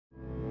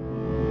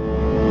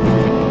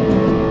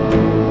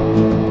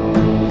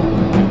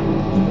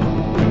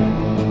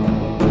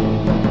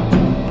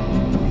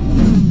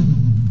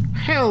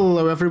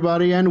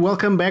everybody, and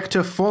welcome back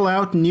to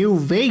Fallout New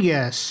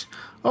Vegas.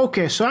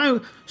 Okay, so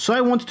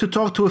I want to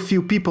talk to a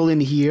few people in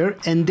here,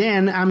 and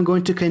then I'm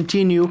going to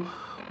continue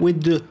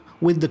with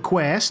the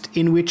quest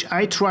in which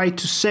I try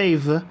to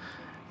save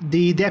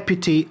the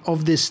deputy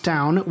of this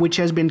town, which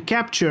has been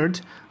captured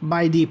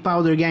by the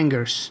powder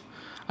gangers.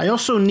 I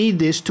also need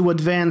this to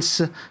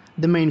advance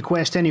the main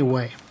quest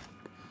anyway.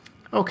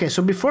 Okay,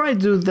 so before I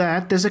do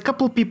that, there's a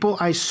couple people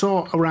I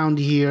saw around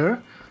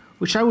here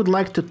which I would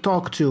like to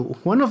talk to.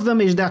 One of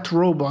them is that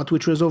robot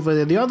which was over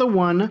there. The other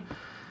one,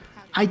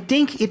 I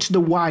think it's the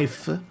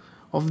wife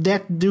of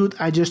that dude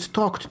I just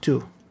talked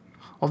to,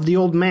 of the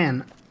old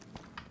man.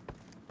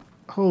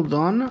 Hold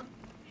on.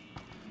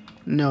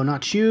 No,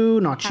 not you,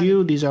 not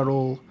you. These are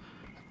all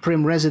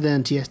Prim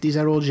resident. Yes, these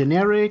are all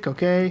generic,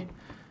 okay.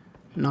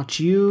 Not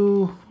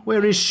you.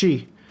 Where is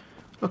she?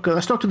 Okay,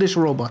 let's talk to this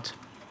robot.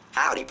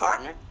 Howdy,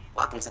 partner.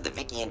 Welcome to the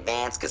Vicky and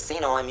Vance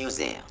Casino and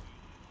Museum.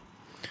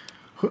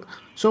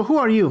 So who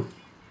are you?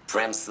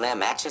 Prim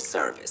Slim at your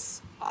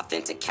service.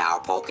 Authentic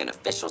cowpoke and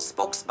official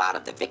spokesspot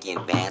of the Vicky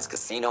and Vance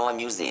Casino and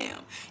Museum.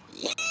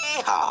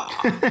 Yeehaw!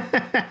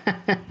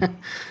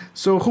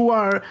 So who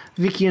are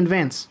Vicky and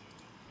Vance?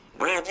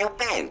 Where have you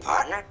been,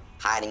 partner?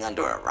 Hiding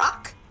under a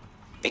rock?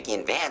 Vicky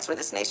and Vance were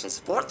this nation's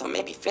fourth or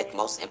maybe fifth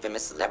most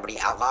infamous celebrity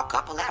outlaw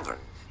couple ever.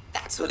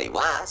 That's who they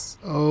was.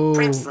 Oh.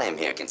 Prim Slim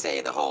here can tell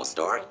you the whole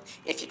story,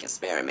 if you can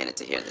spare a minute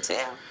to hear the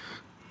tale.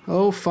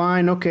 Oh,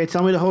 fine. Okay,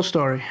 tell me the whole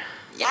story.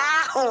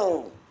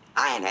 Yahoo!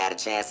 I ain't had a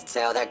chance to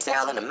tell their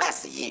tale in a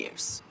mess of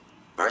years.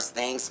 First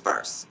things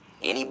first,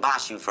 any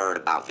boss you've heard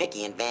about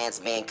Vicky and Vance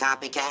being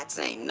copycats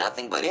ain't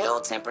nothing but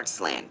ill-tempered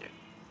slander.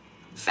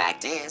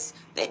 Fact is,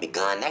 they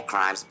begun their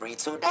crime spree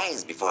 2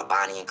 days before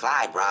Bonnie and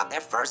Clyde robbed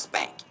their first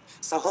bank.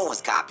 So who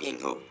was copying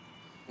who?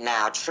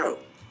 Now, true,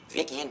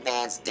 Vicky and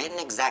Vance didn't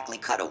exactly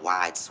cut a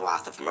wide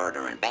swath of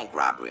murder and bank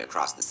robbery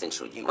across the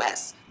central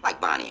U.S. like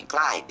Bonnie and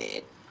Clyde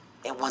did.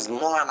 It was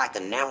more like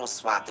a narrow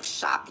swath of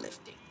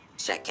shoplifting,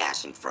 check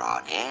cashing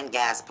fraud, and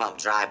gas pump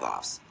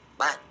drive-offs.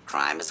 But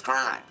crime is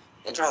crime.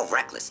 They drove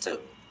reckless, too.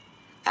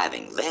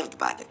 Having lived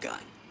by the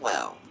gun,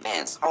 well,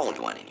 Vance owned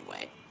one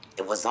anyway,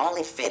 it was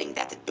only fitting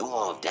that the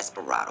duo of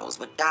desperados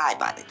would die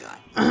by the gun.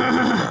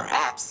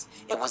 Perhaps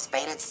it was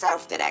fate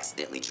itself that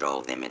accidentally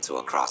drove them into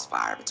a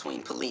crossfire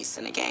between police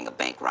and a gang of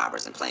bank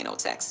robbers in Plano,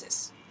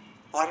 Texas.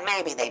 Or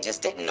maybe they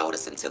just didn't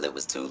notice until it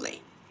was too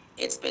late.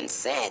 It's been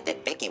said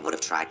that Vicky would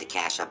have tried to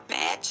cash a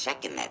bad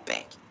check in that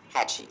bank,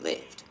 had she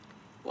lived.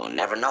 We'll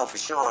never know for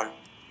sure.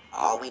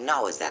 All we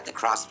know is that the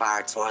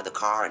crossfire tore the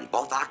car and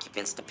both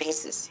occupants to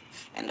pieces,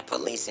 and the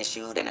police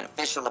issued an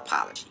official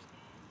apology.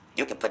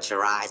 You can put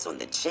your eyes on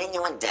the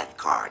genuine death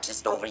car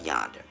just over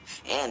yonder,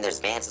 and there's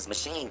Vance's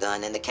machine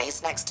gun in the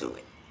case next to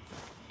it.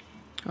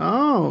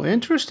 Oh,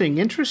 interesting,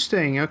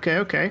 interesting. Okay,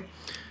 okay.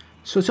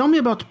 So tell me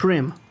about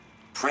Prim.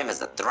 Prim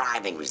is a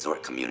thriving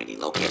resort community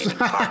located in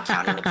Clark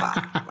County,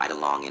 Nevada, right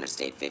along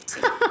Interstate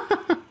 15.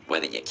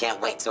 Whether you can't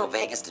wait till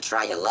Vegas to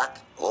try your luck,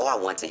 or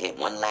want to hit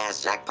one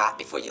last jackpot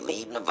before you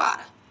leave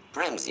Nevada,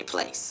 Prim's your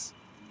place.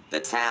 The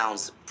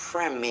town's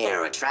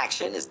premier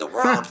attraction is the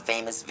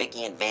world-famous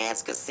Vicky and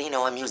Vance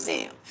Casino and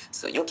Museum,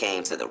 so you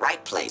came to the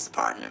right place,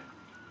 partner.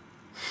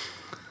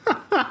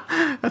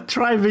 A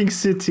thriving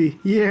city.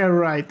 Yeah,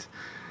 right.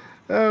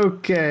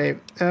 Okay.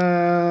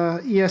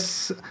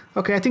 Yes.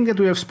 Okay, I think that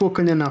we have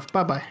spoken enough.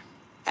 Bye-bye.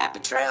 Happy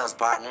trails,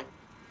 partner.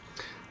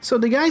 So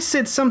the guy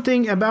said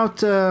something about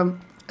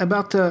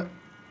the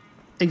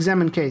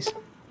examine case.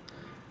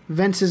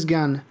 Vance's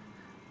gun.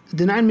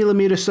 The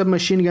 9mm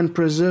submachine gun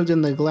preserved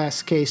in the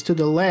glass case to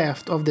the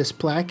left of this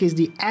plaque is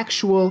the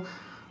actual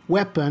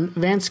weapon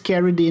Vance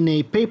carried in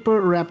a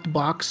paper-wrapped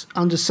box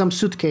under some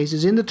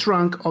suitcases in the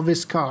trunk of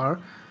his car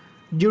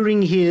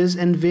during his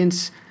and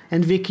Vince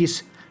and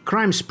Vicky's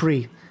crime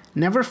spree.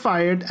 Never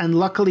fired and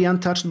luckily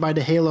untouched by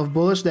the hail of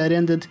bullets that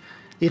ended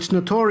its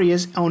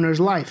notorious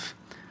owner's life.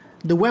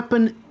 The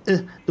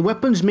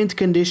weapon's mint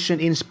condition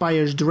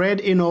inspires dread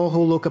in all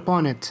who look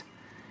upon it.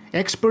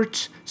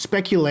 Experts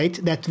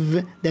speculate that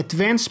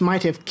Vance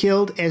might have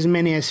killed as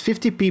many as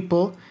 50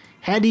 people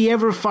had he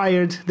ever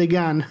fired the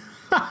gun.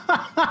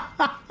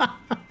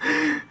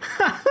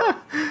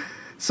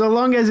 So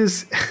long as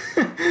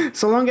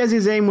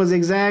his aim was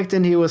exact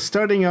and he was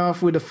starting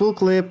off with a full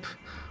clip,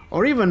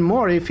 or even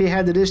more if he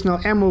had additional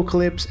ammo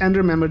clips and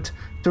remembered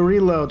to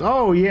reload.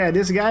 Oh yeah,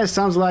 this guy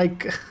sounds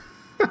like...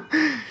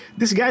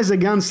 This guy's a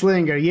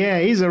gunslinger. Yeah,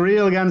 he's a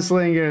real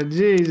gunslinger.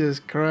 Jesus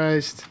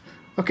Christ.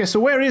 Okay, so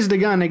where is the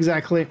gun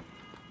exactly?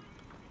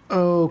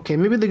 Okay,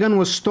 maybe the gun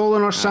was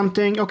stolen or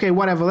something. Okay,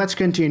 whatever, let's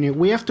continue.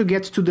 We have to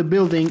get to the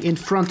building in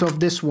front of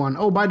this one.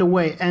 Oh, by the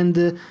way,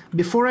 and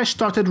before I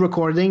started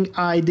recording,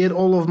 I did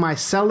all of my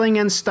selling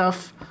and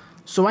stuff.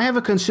 So I have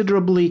a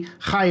considerably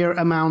higher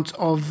amount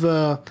of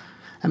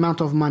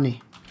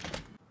money.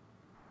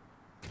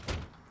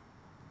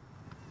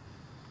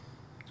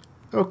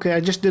 Okay,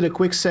 I just did a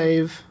quick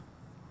save.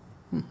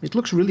 It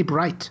looks really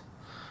bright.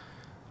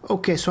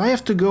 Okay, so I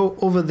have to go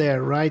over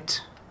there,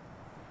 right?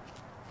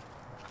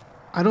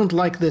 I don't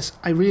like this.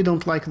 I really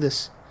don't like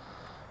this.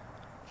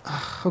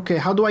 Okay,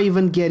 how do I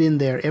even get in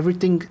there?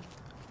 Everything...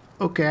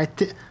 Okay,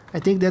 I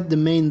think that the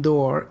main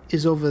door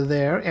is over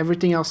there.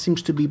 Everything else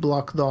seems to be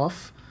blocked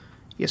off.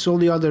 Yes, all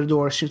the other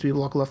doors seem to be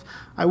blocked off.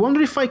 I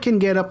wonder if I can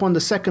get up on the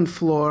second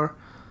floor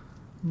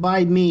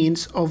by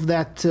means of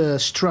that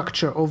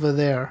structure over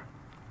there.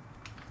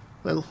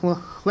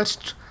 Well,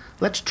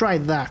 let's try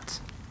that.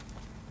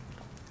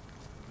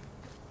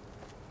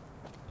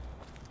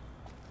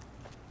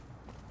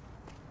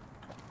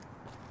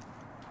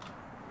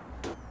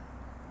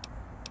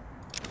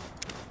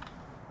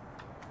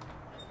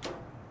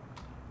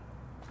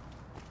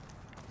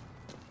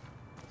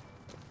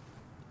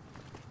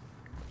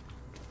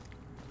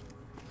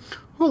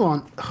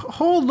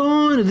 Hold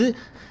on.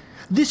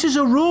 This is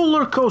a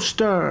roller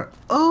coaster.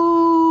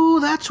 Oh,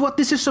 that's what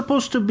this is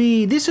supposed to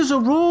be. This is a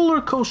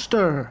roller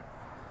coaster.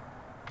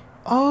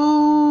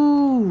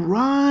 Oh,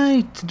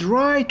 right.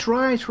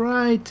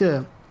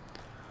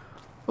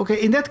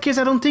 Okay, in that case,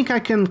 I don't think I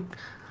can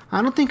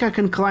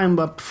climb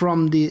up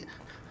from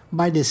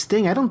by this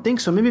thing. I don't think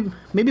so.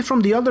 Maybe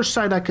from the other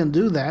side I can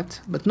do that,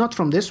 but not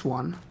from this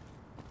one.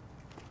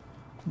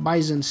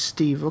 Bison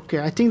Steve. Okay,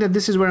 I think that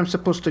this is where I'm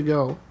supposed to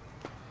go.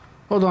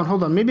 Hold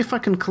on. Maybe if I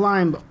can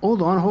climb...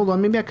 Hold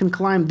on. Maybe I can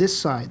climb this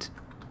side.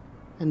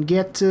 And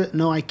get...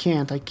 No, I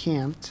can't.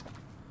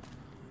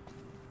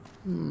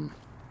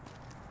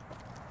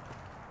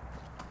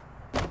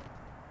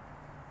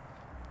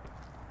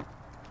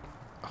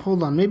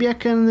 Hold on. Maybe I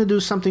can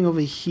do something over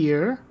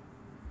here.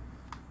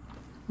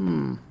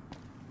 I'm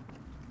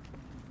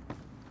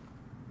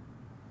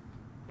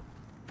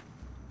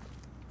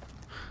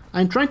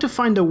trying to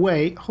find a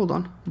way... Hold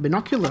on.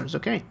 Binoculars,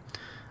 okay.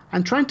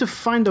 I'm trying to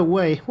find a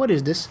way... What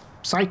is this?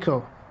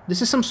 Psycho.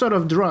 This is some sort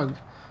of drug.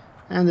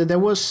 And there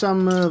was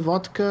some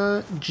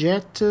vodka,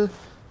 jet,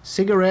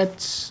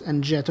 cigarettes,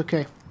 and jet.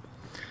 Okay.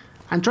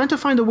 I'm trying to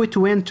find a way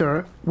to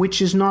enter,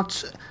 which is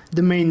not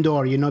the main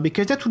door, you know,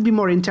 because that would be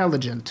more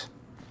intelligent.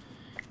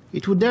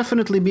 It would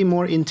definitely be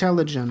more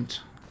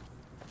intelligent.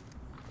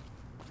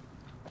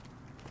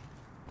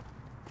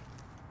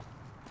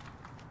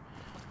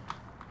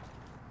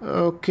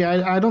 Okay,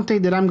 I don't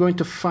think that I'm going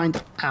to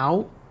find...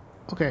 Ow.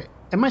 Okay.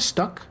 Am I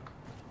stuck?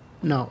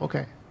 No,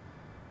 okay.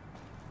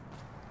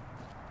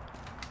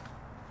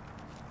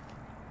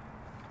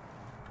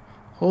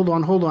 Hold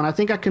on. I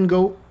think I can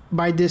go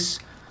by this.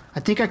 I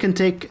think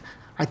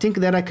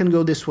that I can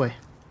go this way.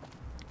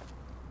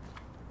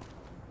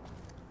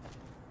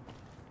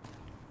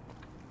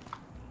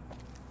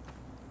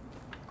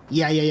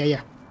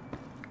 Yeah.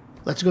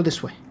 Let's go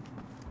this way.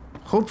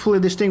 Hopefully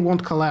this thing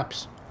won't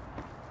collapse.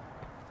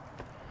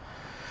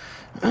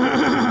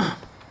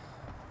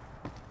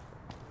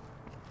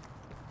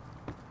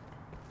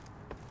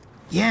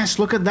 Yes,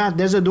 look at that.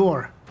 There's a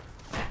door.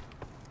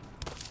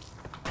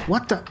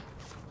 What the...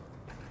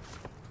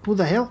 Who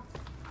the hell?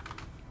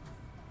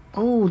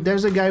 Oh,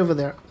 there's a guy over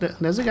there.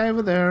 There's a guy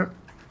over there.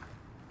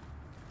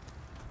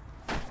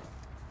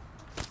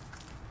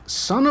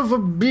 Son of a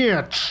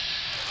bitch!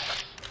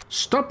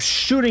 Stop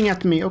shooting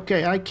at me.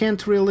 Okay, I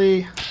can't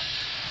really...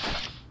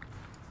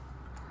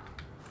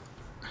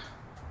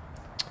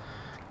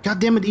 God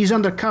damn it, he's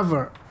under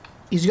cover.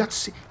 He's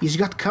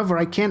got cover.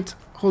 I can't...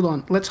 Hold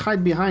on. Let's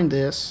hide behind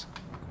this.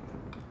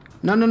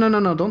 No.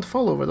 Don't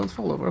fall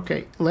over.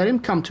 Okay, let him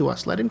come to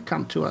us.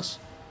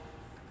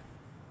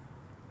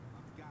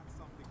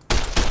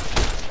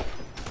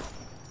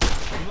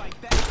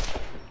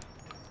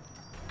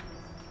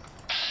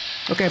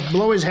 Okay,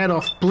 blow his head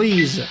off,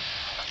 please.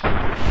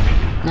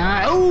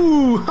 Nah.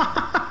 Ooh!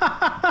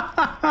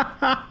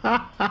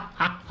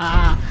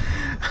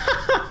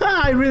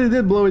 I really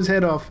did blow his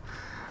head off.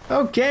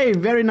 Okay,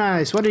 very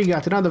nice. What do you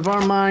got? Another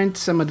varmint,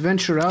 some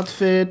adventure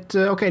outfit.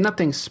 Okay,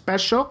 nothing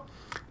special.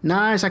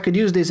 Nice, I could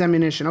use this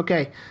ammunition.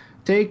 Okay,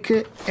 take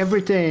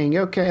everything.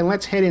 Okay, and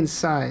let's head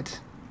inside.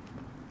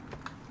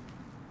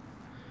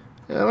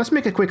 Let's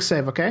make a quick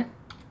save, okay?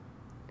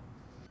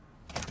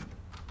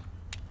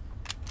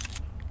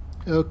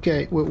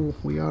 Okay,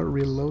 we are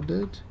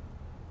reloaded.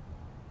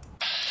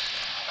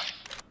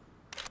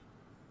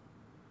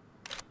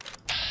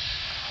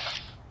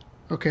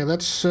 Okay,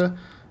 let's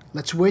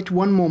wait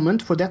one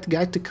moment for that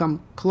guy to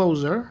come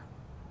closer.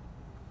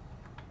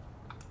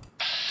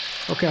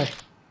 Okay.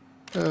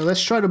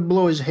 Let's try to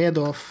blow his head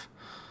off.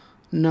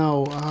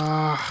 No.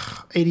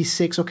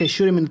 86. Okay,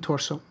 shoot him in the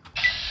torso.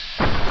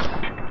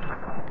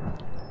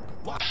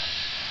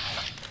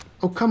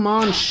 Oh, come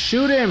on.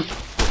 Shoot him.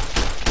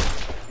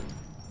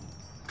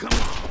 Come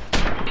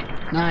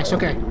on. Nice.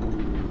 Okay.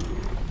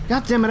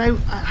 God damn it.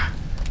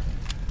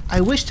 I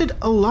wasted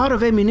a lot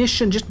of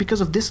ammunition just because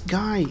of this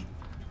guy.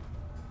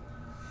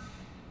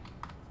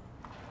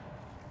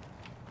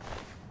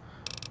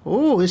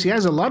 Oh, this guy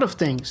has a lot of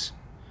things.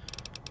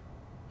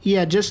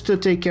 Yeah, just to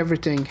take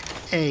everything.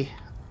 A.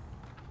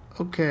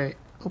 Okay,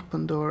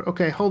 open door.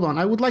 Okay, hold on.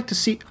 I would like to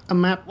see a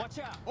map. Watch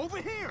out! Over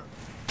here!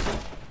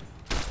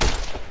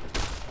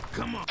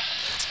 Come on!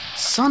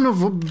 Son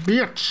of a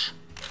bitch!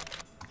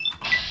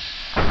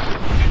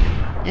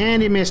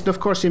 And he missed. Of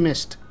course he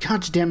missed.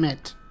 God damn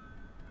it.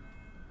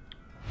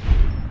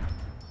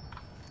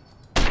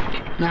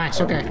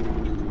 Nice, okay.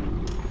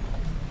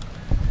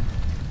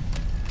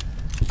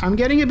 I'm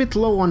getting a bit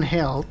low on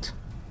health.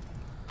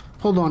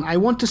 Hold on, I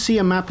want to see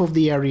a map of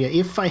the area.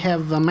 If I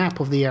have a map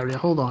of the area,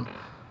 hold on.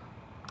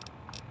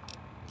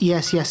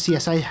 Yes,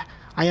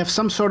 I have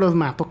some sort of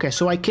map. Okay,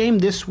 so I came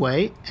this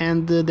way,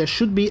 and there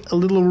should be a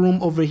little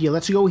room over here.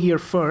 Let's go here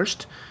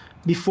first,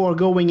 before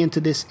going into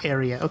this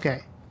area.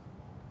 Okay.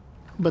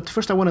 But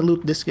first I want to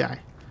loot this guy.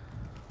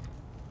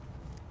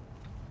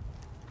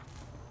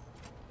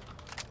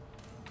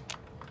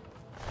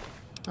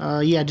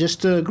 Yeah,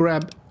 just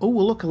grab... Oh,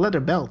 look, a leather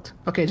belt.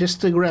 Okay,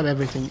 just grab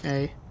everything,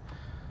 eh?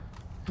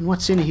 And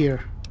what's in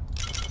here?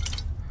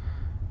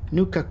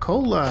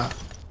 Nuka-Cola.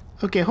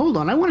 Okay, hold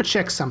on. I want to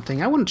check something.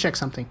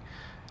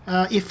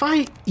 If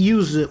I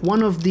use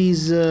one of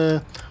these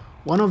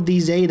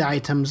aid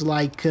items,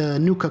 like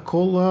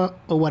Nuka-Cola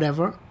or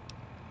whatever...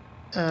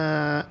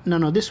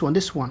 no, this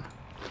one.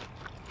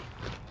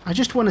 I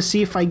just want to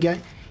see if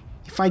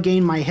I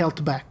gain my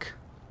health back.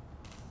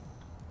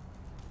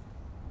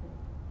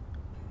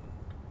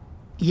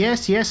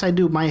 Yes, I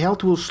do. My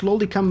health will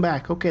slowly come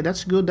back. Okay,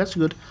 that's good,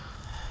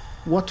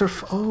 Water...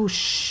 Oh,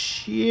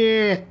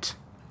 shit.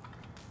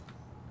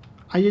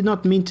 I did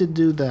not mean to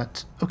do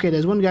that. Okay,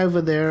 there's one guy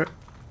over there.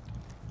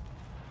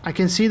 I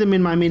can see them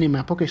in my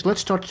minimap. Okay, so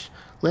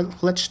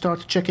let's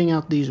start checking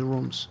out these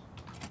rooms.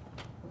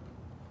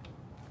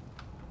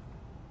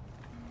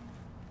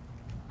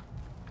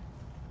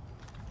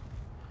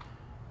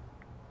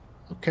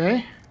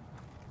 Okay.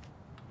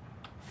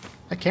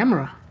 A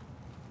camera.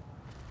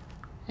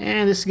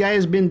 And this guy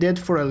has been dead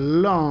for a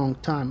long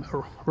time.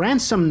 A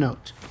ransom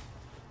note.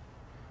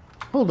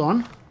 Hold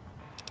on.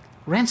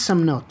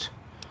 Ransom note.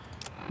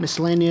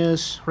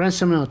 Miscellaneous.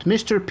 Ransom note.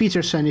 Mr.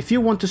 Peterson, if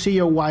you want to see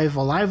your wife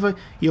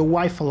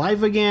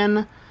alive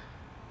again,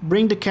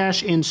 bring the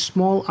cash in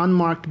small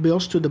unmarked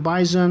bills to the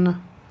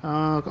Bison.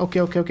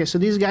 Okay. So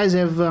these guys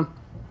have...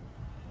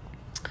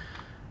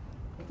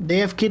 they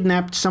have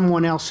kidnapped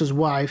someone else's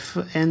wife,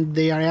 and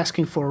they are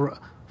asking for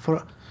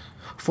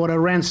a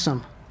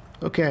ransom.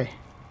 Okay.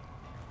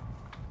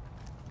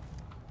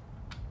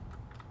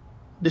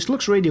 This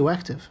looks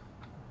radioactive.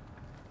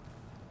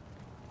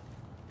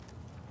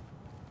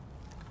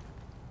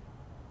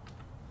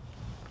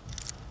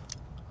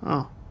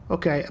 Oh,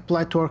 okay.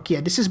 Apply torque.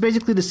 Yeah, this is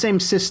basically the same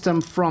system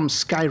from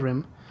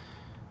Skyrim.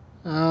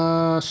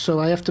 So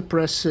I have to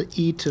press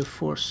E to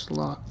force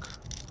lock.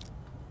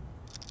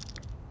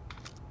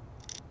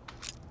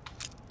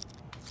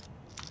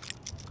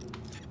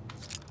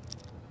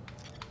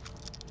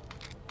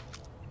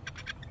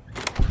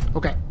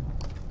 Okay.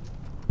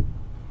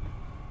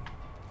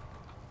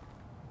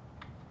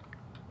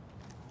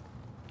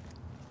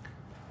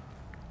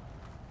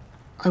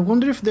 I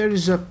wonder if there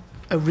is a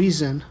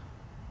reason.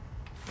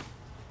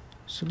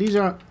 So these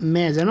are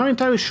meds. I'm not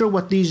entirely sure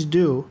what these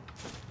do.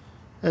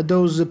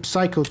 Those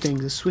psycho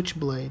things, the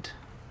switchblade.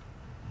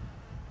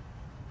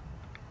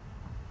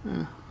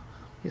 Yeah,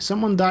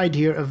 someone died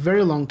here a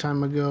very long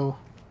time ago.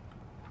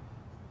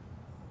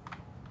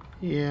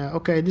 Yeah,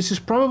 okay, this is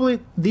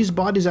probably... These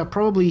bodies are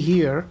probably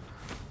here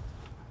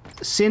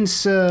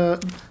since the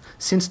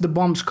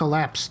bombs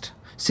collapsed.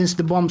 Since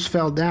the bombs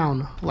fell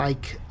down,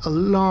 like, a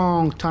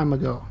long time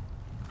ago.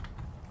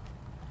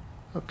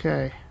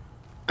 Okay.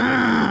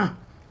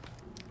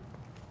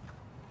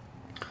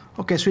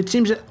 Okay, so it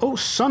seems that... Oh,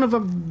 son of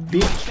a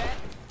bitch.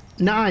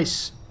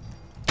 Nice.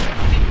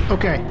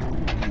 Okay.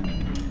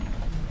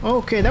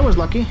 Okay, that was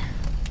lucky.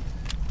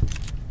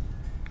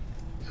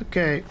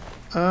 Okay.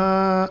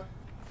 No,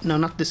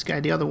 not this guy,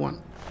 the other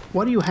one.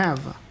 What do you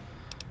have?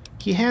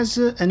 He has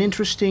an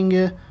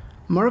interesting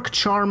Merc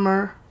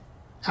Charmer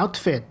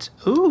outfit.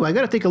 Ooh, I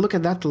gotta take a look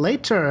at that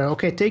later.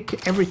 Okay,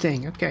 take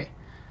everything. Okay.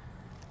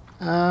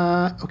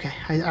 Okay,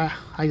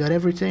 I got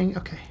everything.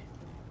 Okay.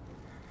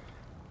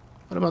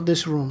 What about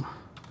this room?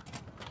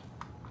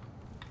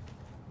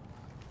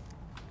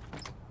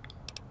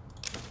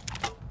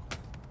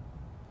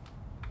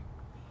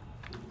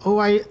 Oh,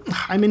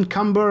 I'm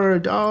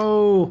encumbered.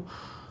 Oh.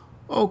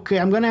 Okay,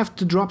 I'm gonna have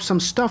to drop some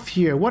stuff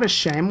here. What a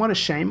shame, what a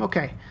shame.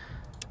 Okay.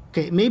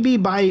 Okay, maybe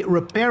by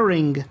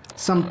repairing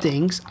some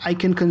things, I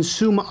can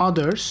consume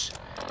others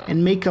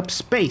and make up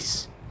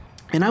space.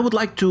 And I would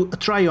like to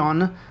try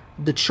on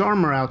the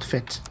Charmer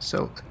outfit.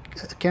 So,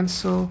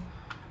 cancel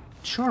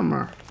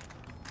Charmer.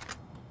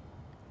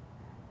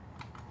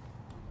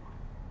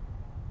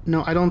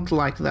 No, I don't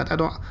like that.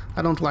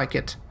 I don't like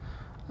it.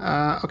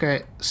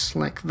 Okay,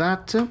 select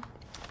that.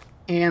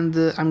 And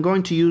I'm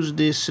going to use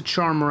this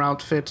Charmer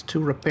outfit to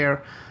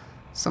repair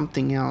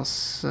something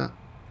else.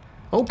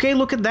 Okay,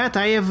 look at that.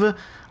 I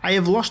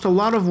have lost a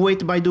lot of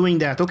weight by doing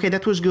that. Okay,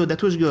 that was good.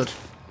 That was good.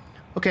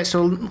 Okay,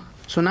 so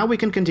now we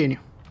can continue.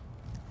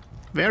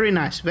 Very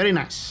nice. Very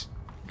nice.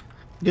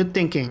 Good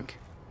thinking.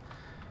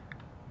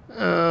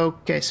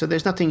 Okay, so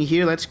there's nothing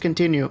here. Let's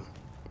continue.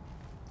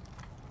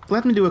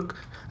 Let me do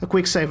a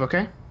quick save,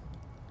 okay?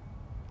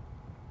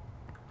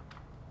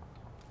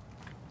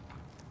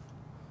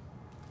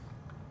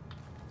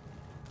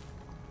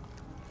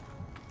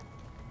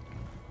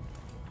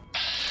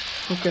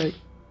 Okay.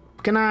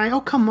 Can I?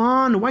 Oh, come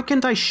on. Why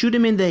can't I shoot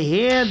him in the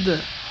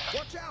head?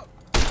 Watch out!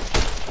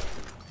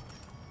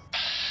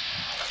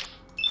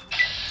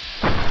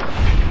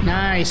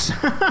 Nice.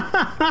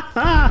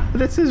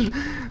 This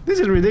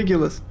is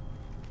ridiculous.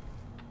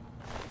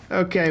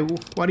 Okay,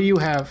 what do you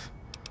have?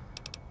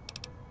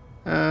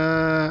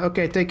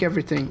 Okay, take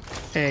everything.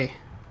 A.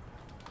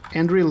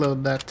 And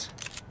reload that.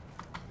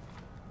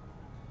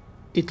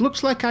 It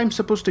looks like I'm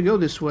supposed to go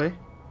this way.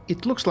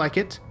 It looks like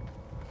it.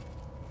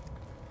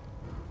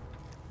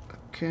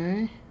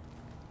 Okay.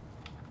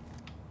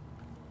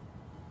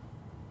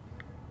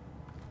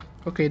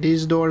 Okay,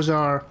 these doors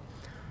are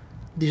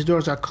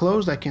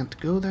closed. I can't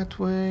go that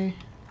way.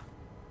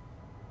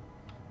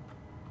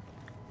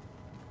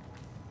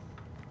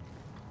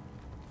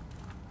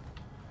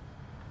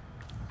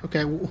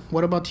 Okay,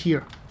 what about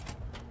here?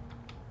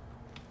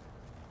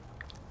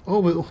 Oh,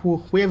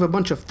 we have a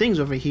bunch of things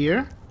over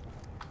here.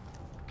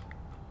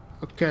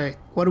 Okay,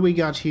 what do we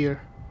got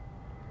here?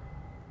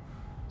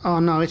 Oh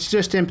no, it's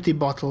just empty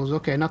bottles.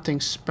 Okay, nothing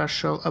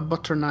special. A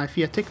butter knife.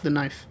 Yeah, take the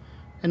knife.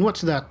 And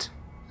what's that?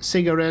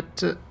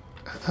 Cigarette.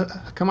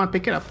 Come on,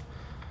 pick it up.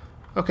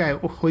 Okay,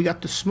 we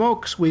got the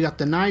smokes, we got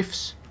the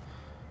knives.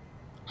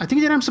 I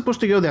think that I'm supposed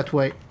to go that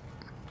way.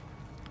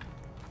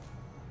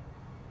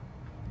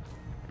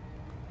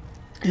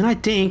 And I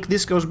think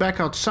this goes back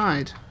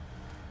outside.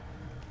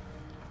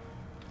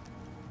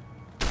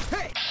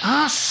 Hey!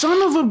 Ah,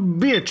 son of a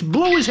bitch!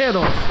 Blow his head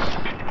off!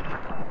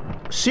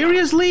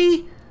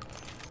 Seriously?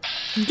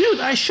 Dude,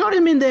 I shot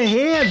him in the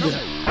head!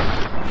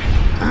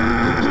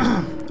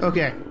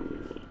 Okay.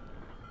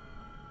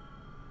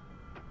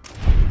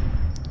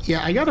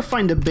 Yeah, I gotta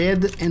find a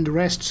bed and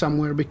rest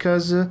somewhere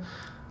because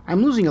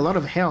I'm losing a lot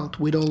of health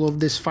with all of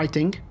this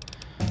fighting.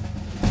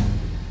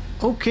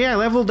 Okay, I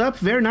leveled up.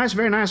 Very nice,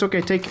 very nice.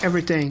 Okay, take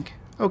everything.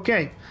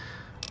 Okay.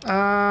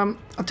 I'll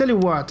tell you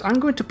what. I'm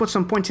going to put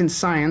some points in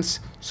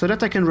science so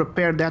that I can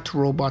repair that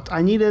robot.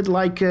 I needed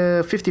like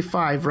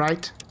 55,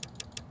 right?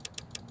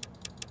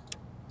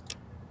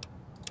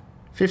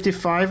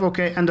 55,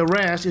 okay. And the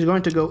rest is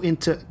going to go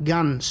into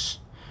guns.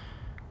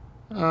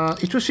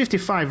 It was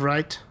 55,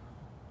 right?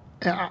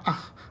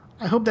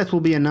 I hope that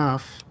will be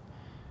enough.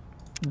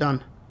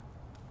 Done.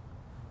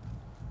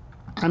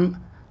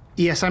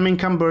 Yes, I'm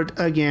encumbered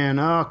again.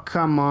 Oh,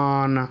 come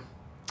on.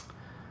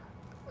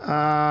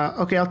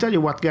 Okay, I'll tell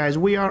you what, guys.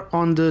 We are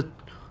on the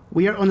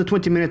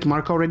 20-minute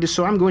mark already,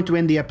 so I'm going to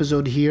end the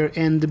episode here.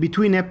 And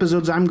between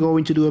episodes, I'm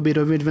going to do a bit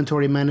of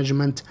inventory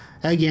management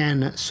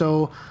again.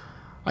 So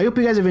I hope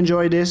you guys have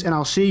enjoyed this, and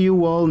I'll see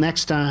you all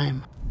next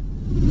time.